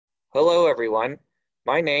Hello, everyone.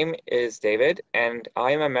 My name is David, and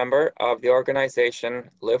I am a member of the organization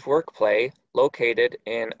LiveWorkPlay, located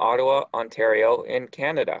in Ottawa, Ontario, in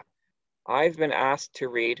Canada. I've been asked to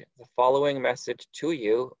read the following message to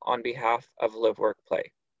you on behalf of LiveWorkPlay.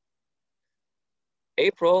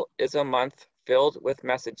 April is a month filled with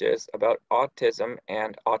messages about autism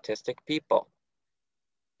and autistic people.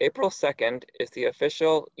 April 2nd is the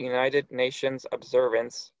official United Nations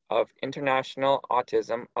observance of International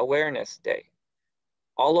Autism Awareness Day.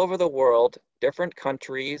 All over the world, different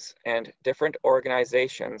countries and different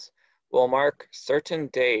organizations will mark certain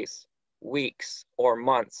days, weeks, or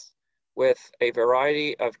months with a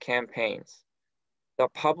variety of campaigns. The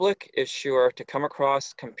public is sure to come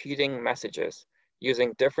across competing messages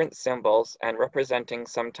using different symbols and representing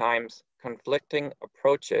sometimes conflicting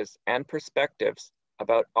approaches and perspectives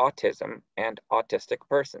about autism and autistic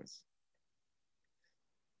persons.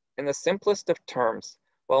 In the simplest of terms,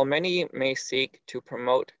 while many may seek to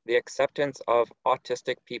promote the acceptance of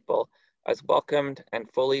autistic people as welcomed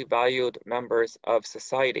and fully valued members of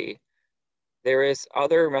society, there is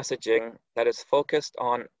other messaging that is focused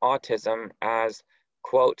on autism as,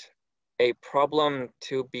 quote, a problem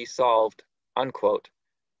to be solved, unquote,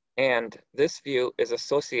 and this view is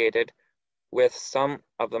associated with some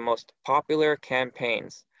of the most popular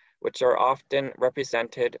campaigns, which are often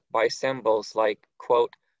represented by symbols like,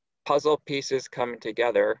 quote, puzzle pieces come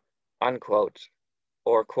together, unquote,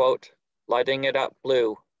 or, quote, lighting it up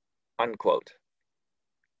blue, unquote.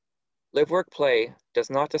 LiveWorkPlay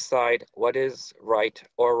does not decide what is right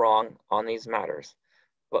or wrong on these matters,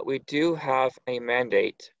 but we do have a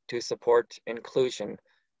mandate to support inclusion,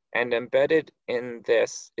 and embedded in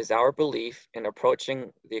this is our belief in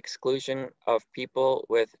approaching the exclusion of people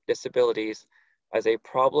with disabilities as a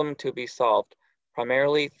problem to be solved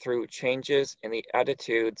primarily through changes in the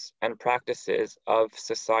attitudes and practices of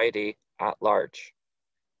society at large.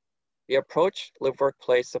 The approach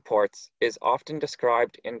LiveWorkPlay supports is often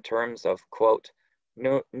described in terms of, quote,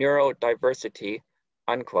 neurodiversity,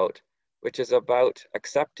 unquote, which is about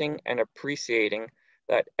accepting and appreciating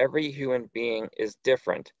that every human being is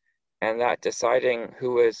different and that deciding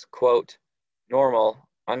who is, quote, normal,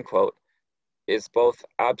 unquote, is both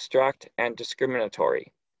abstract and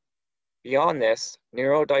discriminatory. Beyond this,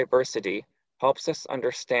 neurodiversity helps us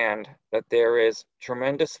understand that there is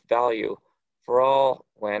tremendous value for all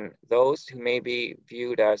when those who may be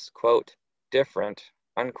viewed as, quote, different,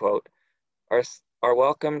 unquote, are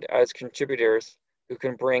welcomed as contributors who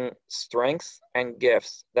can bring strengths and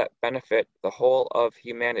gifts that benefit the whole of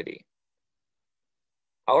humanity.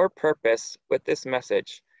 Our purpose with this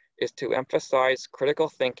message is to emphasize critical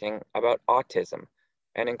thinking about autism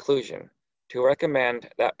and inclusion, to recommend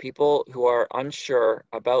that people who are unsure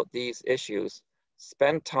about these issues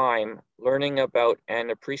spend time learning about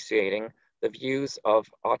and appreciating the views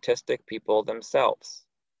of autistic people themselves.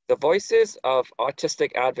 The voices of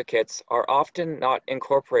autistic advocates are often not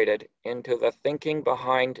incorporated into the thinking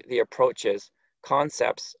behind the approaches,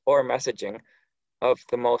 concepts, or messaging of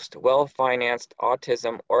the most well-financed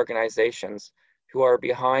autism organizations who are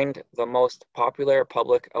behind the most popular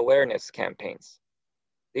public awareness campaigns.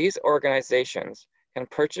 These organizations can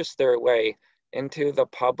purchase their way into the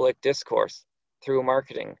public discourse through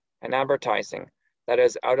marketing and advertising that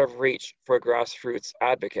is out of reach for grassroots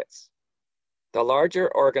advocates. The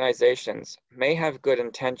larger organizations may have good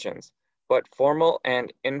intentions, but formal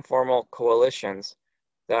and informal coalitions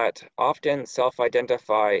that often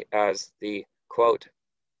self-identify as the, quote,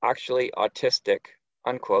 actually autistic,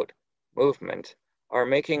 unquote, movement are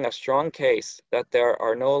making a strong case that there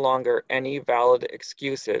are no longer any valid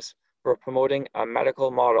excuses for promoting a medical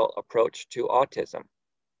model approach to autism.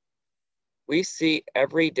 We see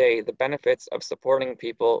every day the benefits of supporting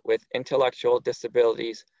people with intellectual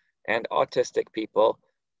disabilities and autistic people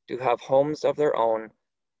to have homes of their own,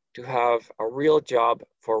 to have a real job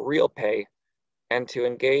for real pay, and to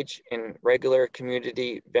engage in regular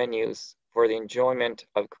community venues for the enjoyment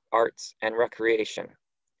of arts and recreation.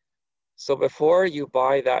 So before you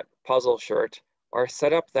buy that puzzle shirt or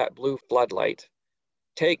set up that blue floodlight,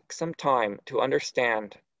 take some time to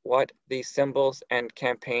understand what these symbols and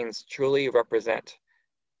campaigns truly represent,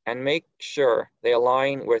 and make sure they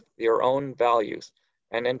align with your own values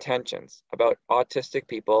and intentions about autistic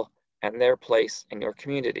people and their place in your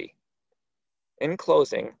community. In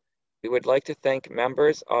closing, we would like to thank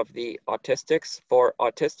members of the Autistics for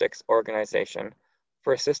Autistics organization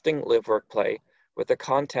for assisting LiveWorkPlay with the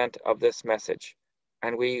content of this message,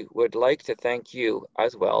 and we would like to thank you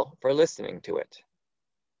as well for listening to it.